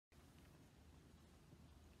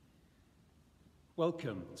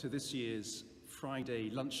Welcome to this year's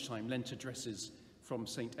Friday lunchtime Lent addresses from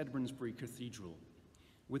St Edmundsbury Cathedral.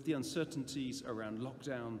 With the uncertainties around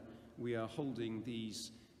lockdown, we are holding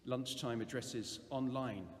these lunchtime addresses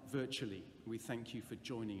online, virtually. We thank you for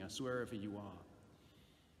joining us wherever you are.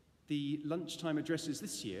 The lunchtime addresses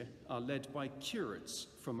this year are led by curates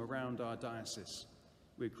from around our diocese.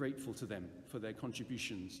 We're grateful to them for their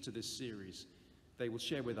contributions to this series. They will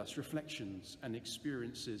share with us reflections and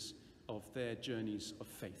experiences of their journeys of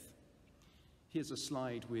faith. Here's a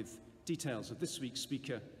slide with details of this week's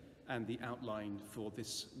speaker and the outline for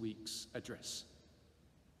this week's address.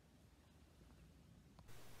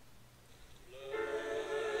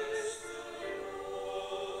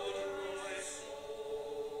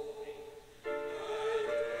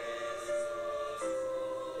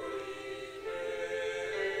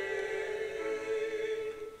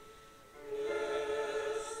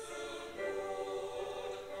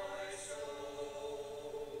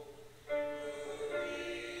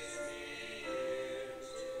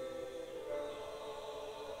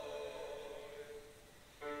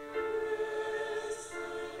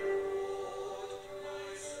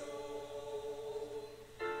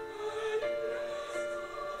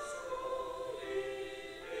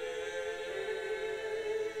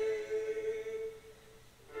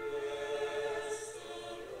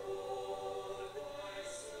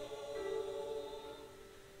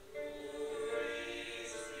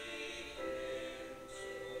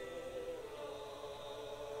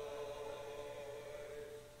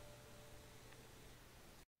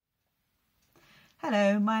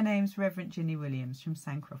 Hello, my name's Reverend Gini Williams from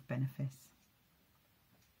Sancroft Benefice.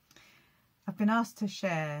 I've been asked to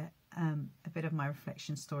share a bit of my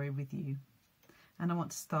reflection story with you, and I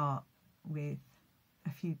want to start with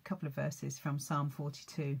a couple of verses from Psalm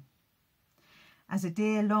 42. As a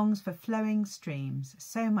deer longs for flowing streams,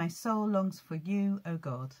 so my soul longs for you, O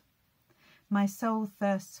God. My soul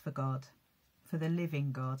thirsts for God, for the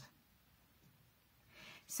living God.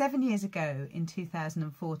 7 years ago, in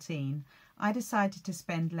 2014, I decided to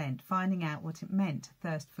spend Lent finding out what it meant to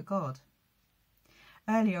thirst for God.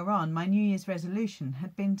 Earlier on, my New Year's resolution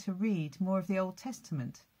had been to read more of the Old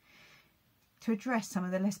Testament, to address some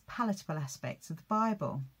of the less palatable aspects of the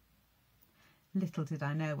Bible. Little did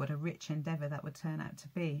I know what a rich endeavour that would turn out to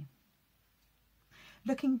be.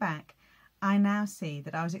 Looking back, I now see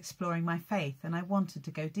that I was exploring my faith and I wanted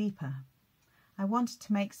to go deeper. I wanted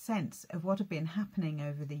to make sense of what had been happening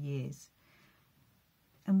over the years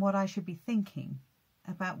and what I should be thinking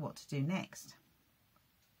about what to do next.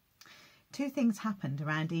 Two things happened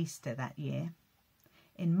around Easter that year.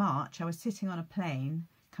 In March, I was sitting on a plane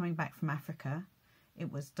coming back from Africa.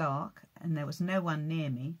 It was dark and there was no one near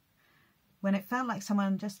me, when it felt like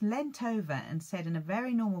someone just leant over and said in a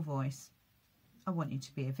very normal voice, "I want you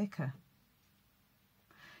to be a vicar."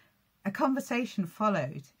 A conversation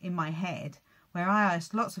followed in my head where I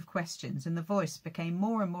asked lots of questions and the voice became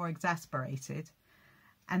more and more exasperated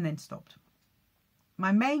and then stopped.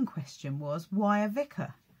 My main question was, why a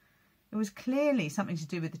vicar? It was clearly something to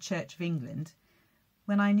do with the Church of England,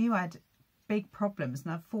 when I knew I had big problems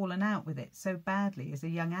and I'd fallen out with it so badly as a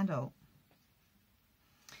young adult.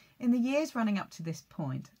 In the years running up to this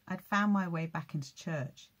point, I'd found my way back into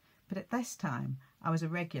church, but at this time I was a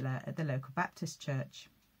regular at the local Baptist church.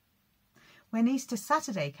 When Easter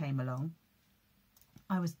Saturday came along,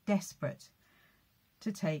 I was desperate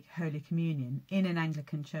to take Holy Communion in an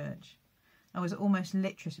Anglican church. I was almost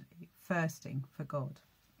literally thirsting for God.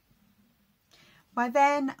 By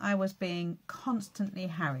then, I was being constantly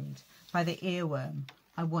harried by the earworm,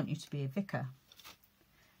 "I want you to be a vicar."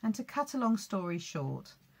 And to cut a long story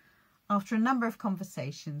short, after a number of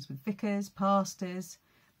conversations with vicars, pastors,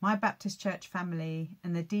 my Baptist church family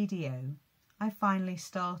and the DDO, I finally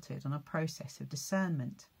started on a process of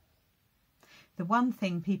discernment. The one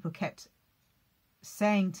thing people kept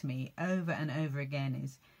saying to me over and over again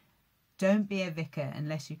is, don't be a vicar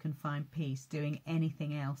unless you can find peace doing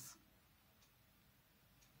anything else.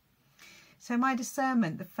 So my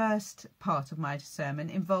discernment, the first part of my discernment,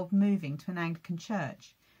 involved moving to an Anglican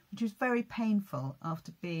church, which was very painful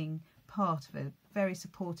after being part of a very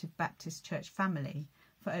supportive Baptist church family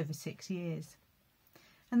for over 6 years.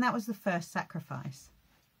 And that was the first sacrifice.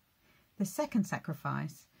 The second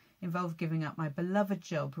sacrifice involved giving up my beloved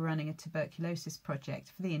job running a tuberculosis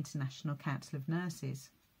project for the International Council of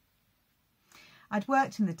Nurses. I'd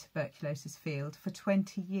worked in the tuberculosis field for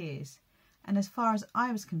 20 years, and as far as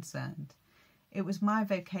I was concerned, it was my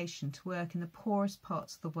vocation to work in the poorest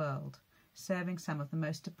parts of the world, serving some of the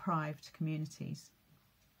most deprived communities.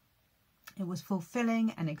 It was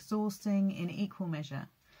fulfilling and exhausting in equal measure,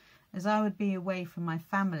 as I would be away from my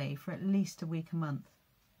family for at least a week a month.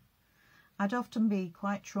 I'd often be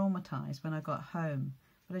quite traumatised when I got home,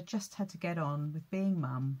 but I just had to get on with being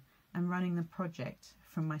mum and running the project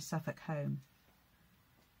from my Suffolk home.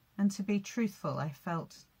 And to be truthful, I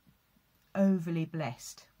felt overly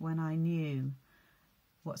blessed when I knew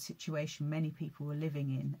what situation many people were living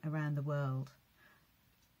in around the world.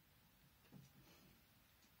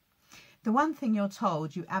 The one thing you're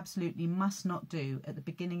told you absolutely must not do at the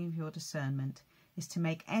beginning of your discernment is to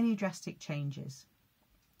make any drastic changes.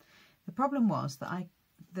 The problem was that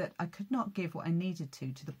I could not give what I needed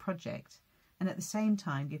to the project and at the same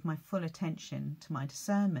time give my full attention to my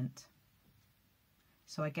discernment.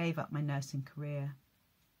 So I gave up my nursing career.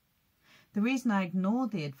 The reason I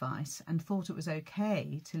ignored the advice and thought it was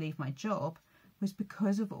okay to leave my job was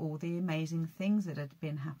because of all the amazing things that had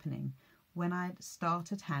been happening when I had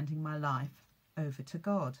started handing my life over to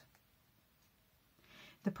God.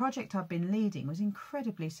 The project I'd been leading was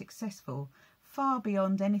incredibly successful, far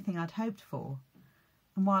beyond anything I'd hoped for,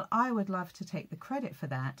 and while I would love to take the credit for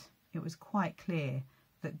that, it was quite clear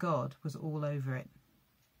that God was all over it.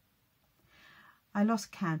 I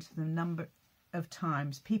lost count of the number of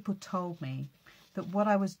times people told me that what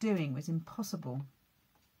I was doing was impossible,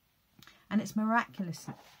 and it's miraculous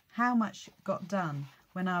how much got done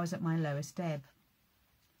when I was at my lowest ebb.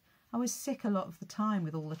 I was sick a lot of the time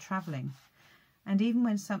with all the travelling, and even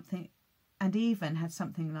had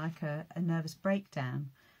something like a nervous breakdown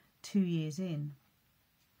 2 years in.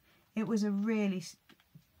 It was a really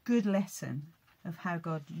good lesson of how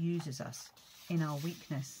God uses us in our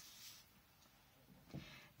weakness.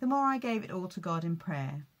 The more I gave it all to God in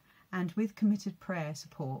prayer, and with committed prayer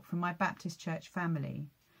support from my Baptist church family,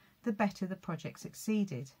 the better the project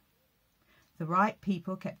succeeded. The right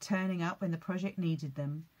people kept turning up when the project needed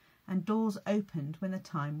them, and doors opened when the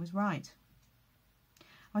time was right.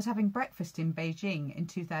 I was having breakfast in Beijing in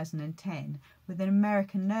 2010 with an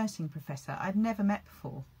American nursing professor I'd never met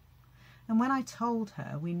before. And when I told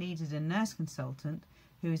her we needed a nurse consultant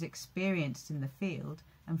who was experienced in the field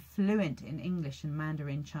and fluent in English and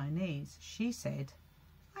Mandarin Chinese, she said,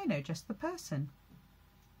 "I know just the person."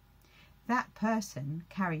 That person,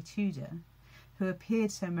 Carrie Tudor, who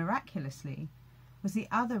appeared so miraculously, was the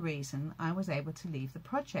other reason I was able to leave the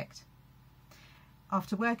project.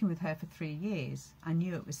 After working with her for 3 years, I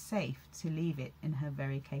knew it was safe to leave it in her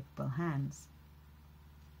very capable hands.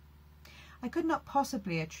 I could not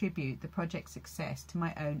possibly attribute the project's success to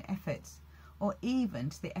my own efforts, or even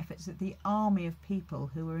to the efforts of the army of people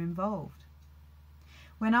who were involved.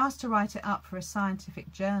 When asked to write it up for a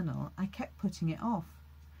scientific journal, I kept putting it off,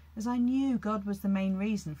 as I knew God was the main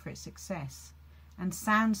reason for its success, and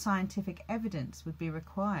sound scientific evidence would be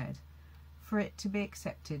required for it to be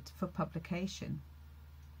accepted for publication.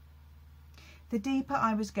 The deeper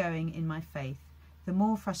I was going in my faith, the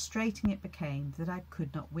more frustrating it became that I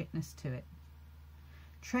could not witness to it.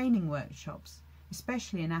 Training workshops,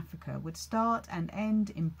 especially in Africa, would start and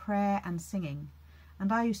end in prayer and singing,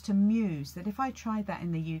 and I used to muse that if I tried that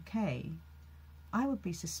in the UK, I would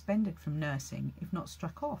be suspended from nursing, if not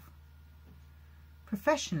struck off.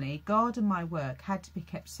 Professionally, God and my work had to be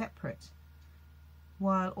kept separate,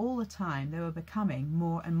 while all the time they were becoming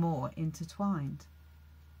more and more intertwined.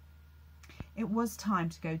 It was time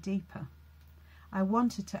to go deeper. I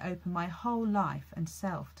wanted to open my whole life and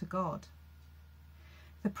self to God.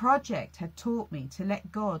 The project had taught me to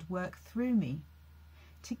let God work through me,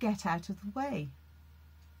 to get out of the way.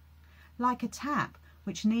 Like a tap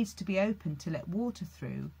which needs to be opened to let water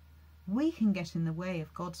through, we can get in the way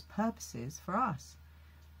of God's purposes for us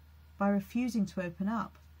by refusing to open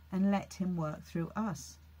up and let Him work through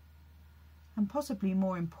us. And possibly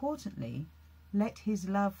more importantly, let His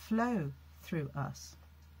love flow through us.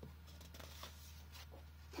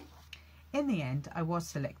 In the end, I was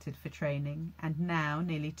selected for training, and now,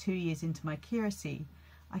 nearly 2 years into my curacy,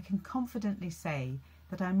 I can confidently say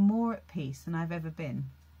that I'm more at peace than I've ever been.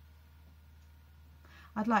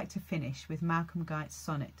 I'd like to finish with Malcolm Guite's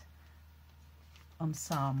sonnet on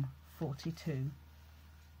Psalm 42.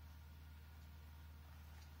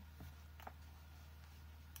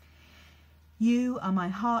 You are my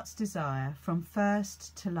heart's desire from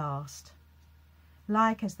first to last.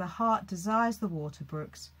 Like as the heart desires the water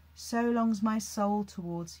brooks, so longs my soul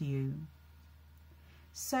towards you.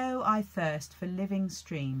 So I thirst for living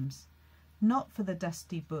streams, not for the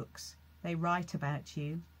dusty books they write about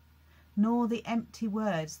you, nor the empty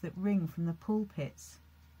words that ring from the pulpits,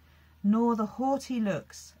 nor the haughty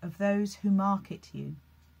looks of those who market you.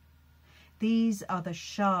 These are the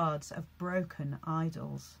shards of broken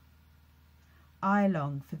idols. I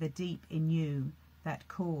long for the deep in you that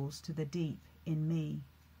calls to the deep in me.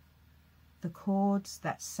 the chords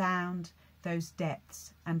that sound those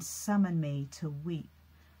depths and summon me to weep,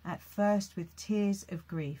 at first with tears of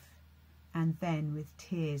grief, and then with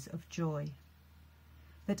tears of joy,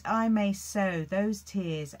 that I may sow those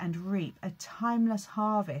tears and reap a timeless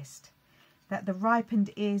harvest, that the ripened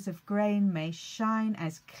ears of grain may shine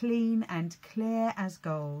as clean and clear as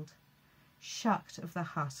gold, shucked of the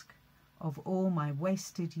husk of all my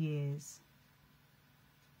wasted years.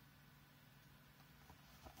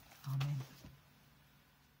 Amen.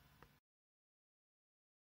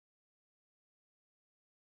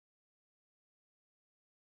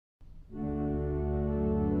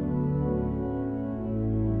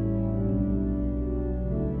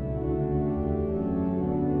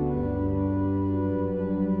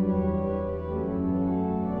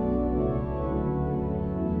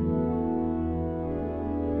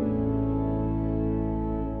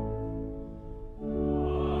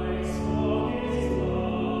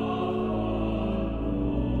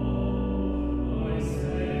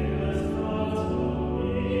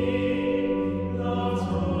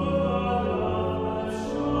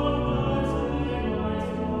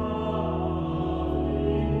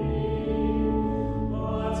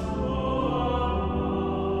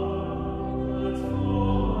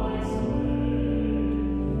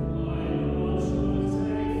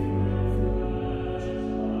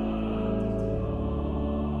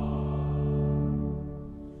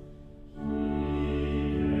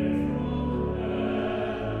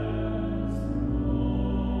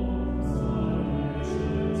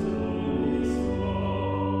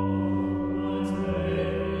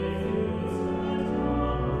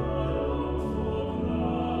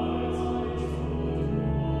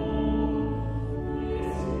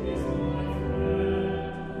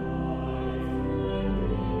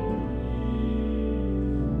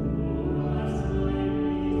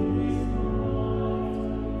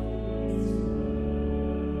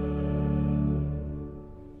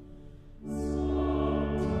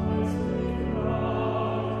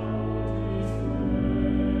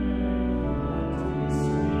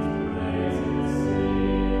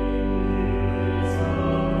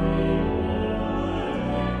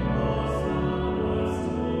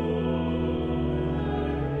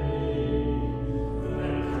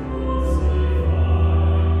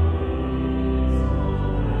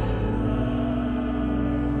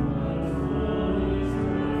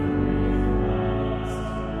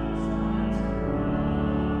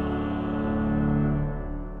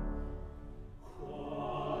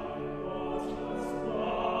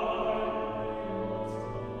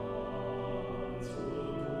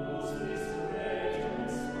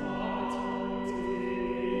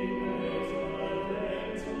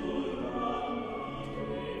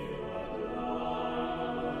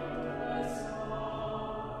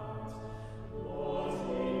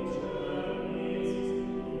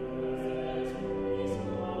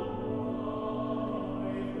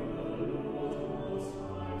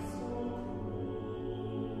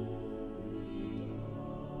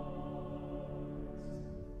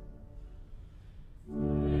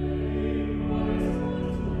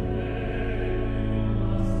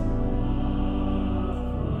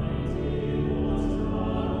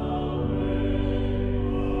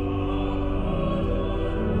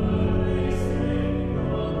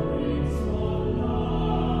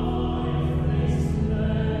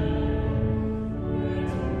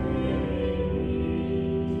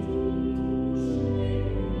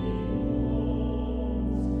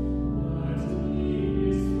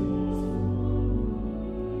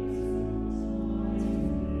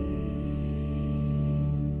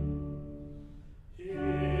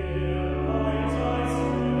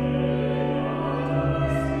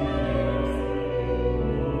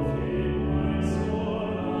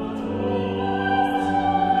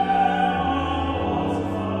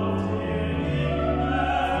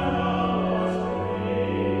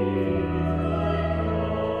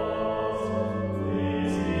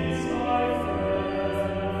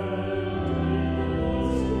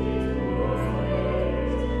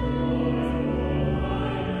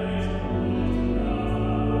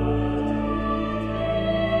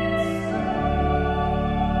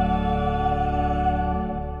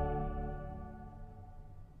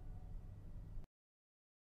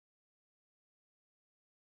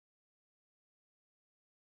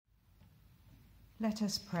 Let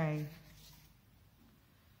us pray.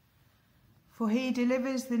 For he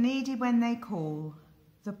delivers the needy when they call,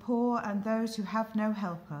 the poor and those who have no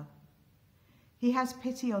helper. He has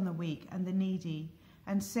pity on the weak and the needy,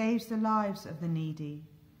 and saves the lives of the needy.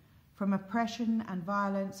 From oppression and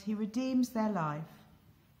violence he redeems their life,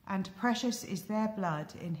 and precious is their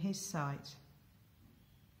blood in his sight.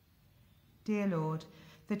 Dear Lord,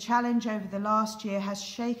 the challenge over the last year has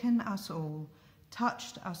shaken us all,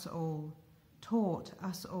 touched us all, taught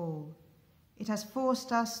us all. It has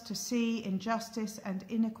forced us to see injustice and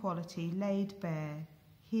inequality laid bare,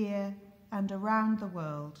 here and around the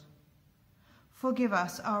world. Forgive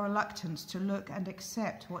us our reluctance to look and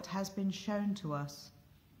accept what has been shown to us.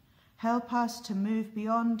 Help us to move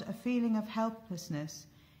beyond a feeling of helplessness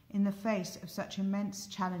in the face of such immense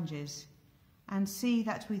challenges and see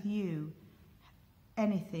that with you,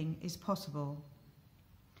 anything is possible.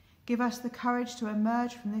 Give us the courage to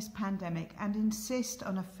emerge from this pandemic and insist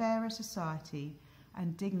on a fairer society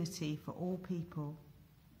and dignity for all people.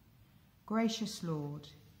 Gracious Lord,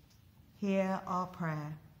 hear our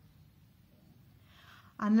prayer.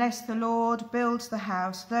 Unless the Lord builds the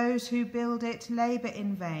house, those who build it labour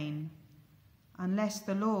in vain. Unless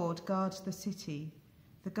the Lord guards the city,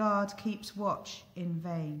 the guard keeps watch in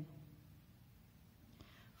vain.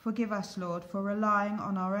 Forgive us, Lord, for relying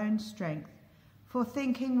on our own strength, for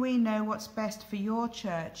thinking we know what's best for your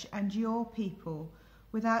church and your people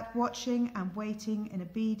without watching and waiting in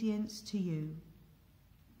obedience to you.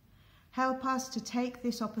 Help us to take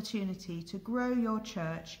this opportunity to grow your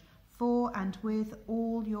church for and with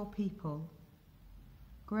all your people.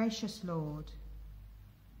 Gracious Lord,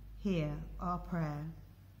 hear our prayer.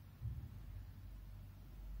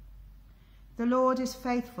 The Lord is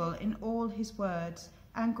faithful in all his words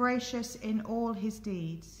and gracious in all his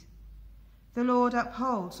deeds. The Lord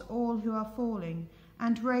upholds all who are falling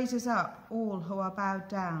and raises up all who are bowed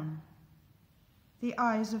down. The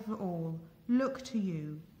eyes of all look to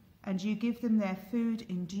you, and you give them their food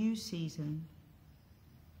in due season.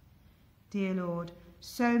 Dear Lord,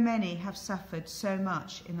 so many have suffered so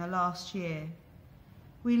much in the last year.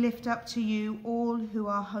 We lift up to you all who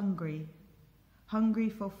are hungry, hungry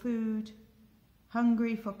for food,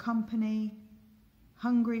 hungry for company,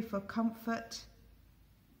 hungry for comfort,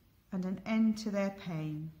 and an end to their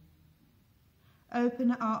pain.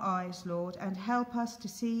 Open our eyes, Lord, and help us to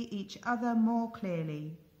see each other more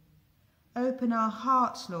clearly. Open our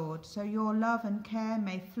hearts, Lord, so your love and care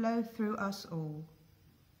may flow through us all.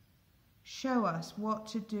 Show us what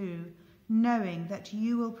to do, knowing that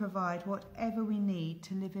you will provide whatever we need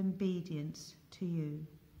to live in obedience to you.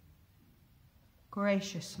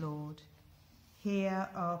 Gracious Lord, hear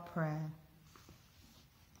our prayer.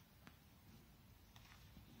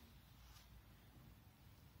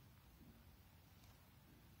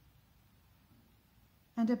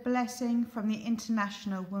 And a blessing from the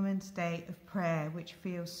International Women's Day of Prayer, which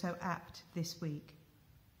feels so apt this week.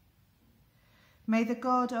 May the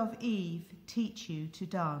God of Eve teach you to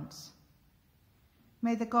dance.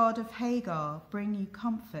 May the God of Hagar bring you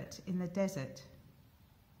comfort in the desert.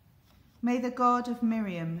 May the God of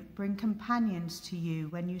Miriam bring companions to you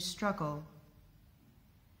when you struggle.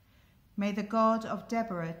 May the God of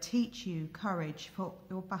Deborah teach you courage for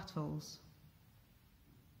your battles.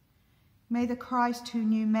 May the Christ who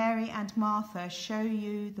knew Mary and Martha show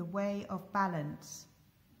you the way of balance.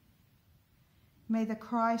 May the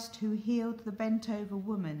Christ who healed the bent-over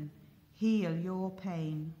woman heal your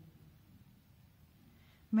pain.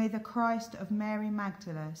 May the Christ of Mary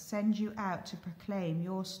Magdalene send you out to proclaim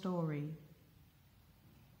your story.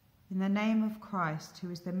 In the name of Christ, who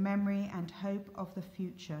is the memory and hope of the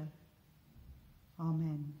future.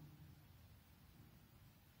 Amen.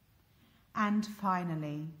 And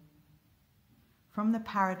finally, from the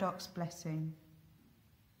Paradox Blessing,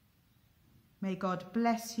 may God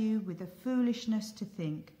bless you with the foolishness to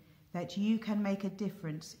think that you can make a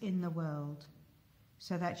difference in the world,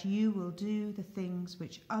 so that you will do the things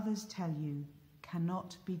which others tell you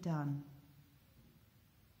cannot be done.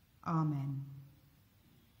 Amen.